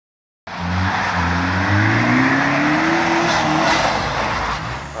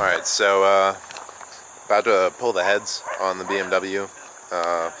Alright, so about to pull the heads on the BMW.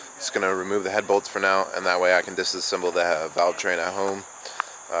 Just going to remove the head bolts for now, and that way I can disassemble the valve train at home.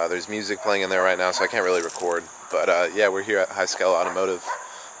 There's music playing in there right now, so I can't really record. But yeah, we're here at High Scale Automotive.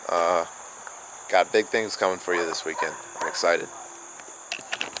 Got big things coming for you this weekend. I'm excited.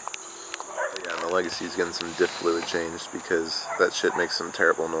 Yeah, and the Legacy is getting some diff fluid changed because that shit makes some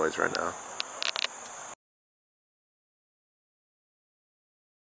terrible noise right now.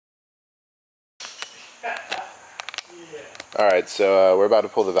 Alright, so we're about to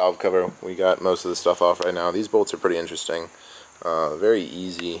pull the valve cover. We got most of the stuff off right now. These bolts are pretty interesting. Very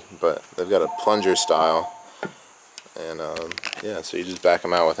easy, but they've got a plunger style. And yeah, so you just back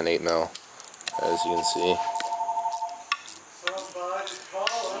them out with an 8mm, as you can see.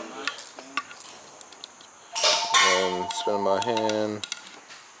 And spin my hand.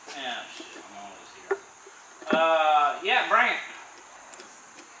 Yeah, I'm always here. Yeah, bring it.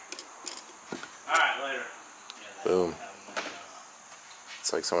 Alright, later. Yeah, boom.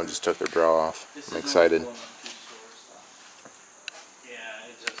 It's like someone just took their bra off. I'm excited. Yeah,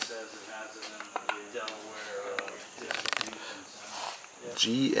 it just says it has it in the Delaware distribution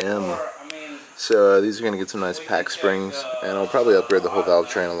GM. center. I mean, So these are going to get some nice pack springs, and I'll probably upgrade the whole valve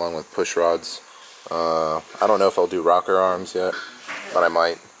train along with push rods. I don't know if I'll do rocker arms yet, but I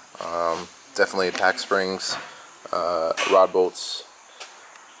might. Definitely pack springs, rod bolts,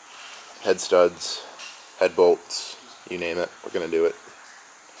 head studs, head bolts, you name it, we're going to do it.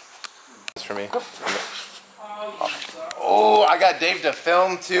 This for me. Oh, I got Dave to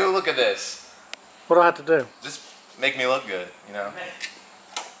film too. Look at this. What do I have to do? Just make me look good, you know?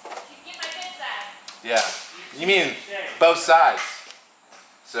 Get my good side. Yeah. You mean both sides.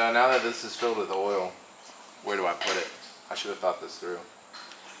 So now that this is filled with oil, where do I put it? I should have thought this through.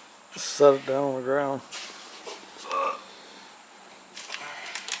 Set it down on the ground.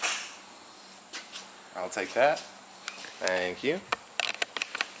 I'll take that. Thank you.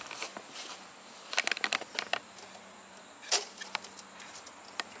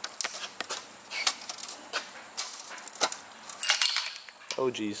 Oh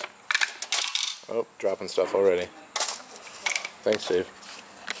geez. Oh, dropping stuff already. Thanks, Dave.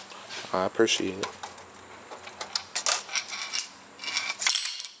 I appreciate it.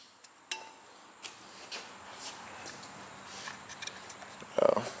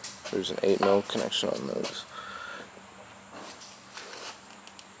 Oh, there's an 8mm connection on those.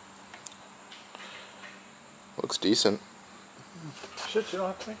 Looks decent. Shit, you don't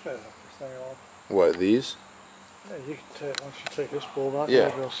have to take that off. What, these? Yeah, you can take, once you take this bulb out, Yeah.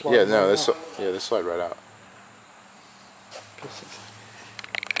 it'll slide Yeah, no, right this out. yeah, this slide right out.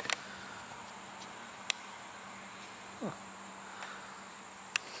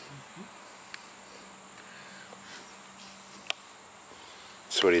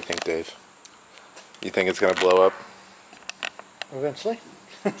 So what do you think, Dave? You think it's gonna blow up? Eventually.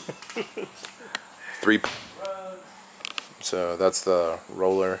 So that's the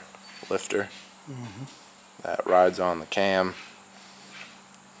roller lifter that rides on the cam.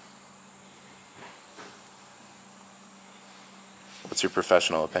 What's your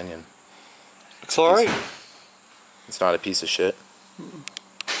professional opinion? It's alright. It's not a piece of shit.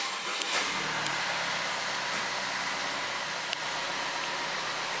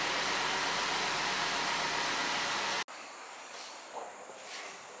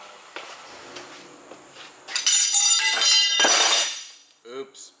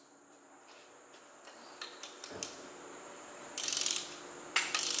 Oops.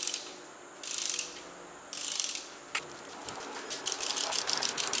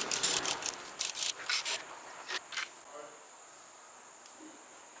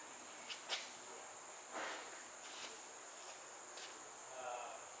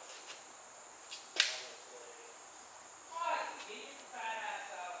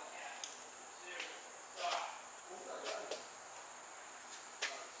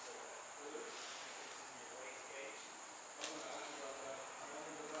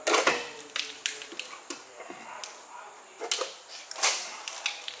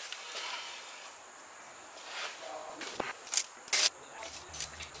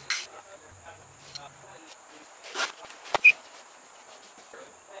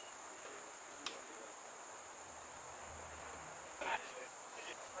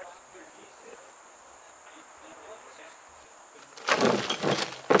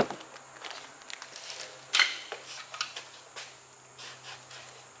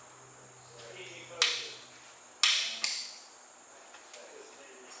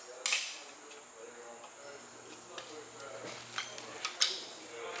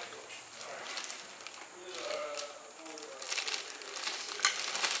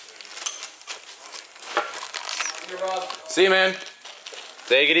 See you, man.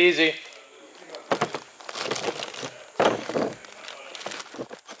 Take it easy.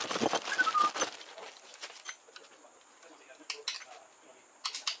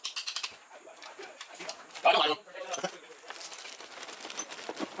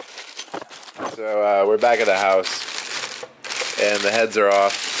 So we're back at the house, and the heads are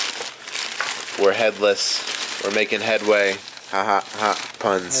off. We're headless. We're making headway. Ha ha ha,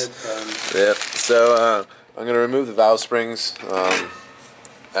 puns. Yep. So I'm gonna remove the valve springs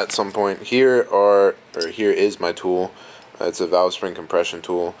at some point. Here here is my tool. It's a valve spring compression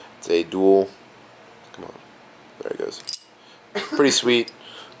tool. It's a dual. Come on, there it goes. Pretty sweet.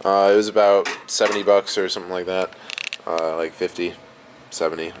 It was about $70 or something like that. Like 50,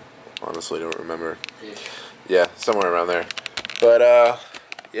 70. Honestly, don't remember. Yeah, somewhere around there. But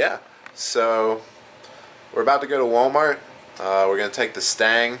yeah. So we're about to go to Walmart. We're gonna take the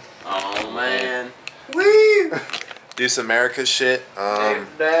Mustang. Oh man. Woo! Do some America shit. And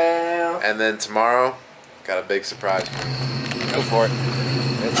then tomorrow, got a big surprise. Go for it.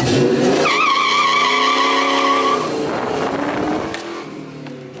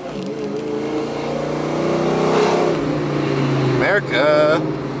 America.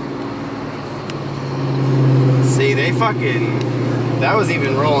 See, they fucking... That was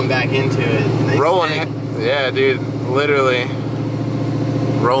even rolling back into it. Rolling. Yeah, dude. Literally.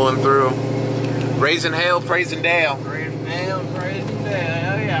 Rolling through. Raising hail, praising Dale. Praising Dale, praising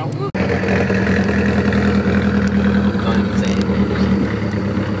Dale. Oh, yeah. Woo.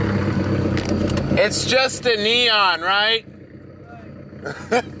 It's just a neon, right?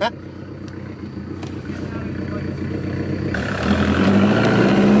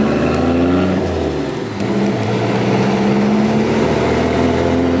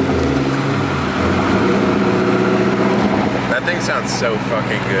 That thing sounds so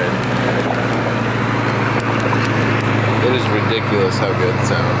fucking good. It is ridiculous how good it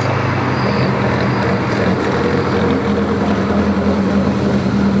sounds.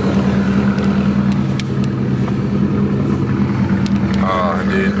 Oh,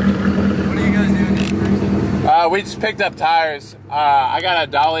 dude. What are you guys doing? We just picked up tires. I gotta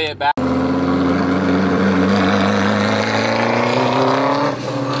dolly it back.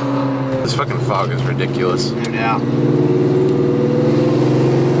 This fucking fog is ridiculous. No doubt.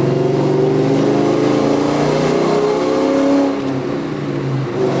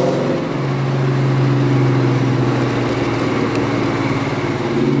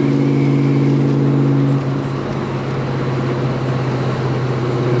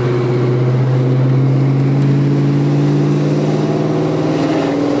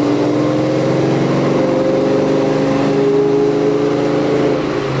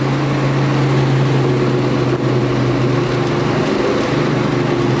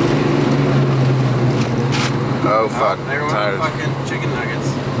 Oh fuck, They're tires. fucking chicken nuggets.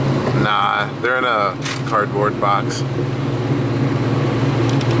 Nah, they're in a cardboard box.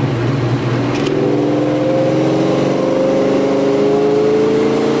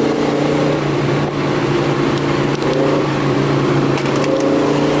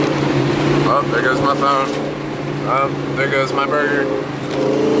 Oh, there goes my phone. Oh, there goes my burger.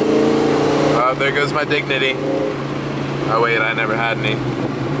 Oh, there goes my dignity. Oh wait, I never had any.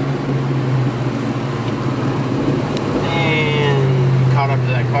 And caught up to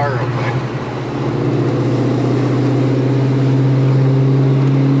that car real quick.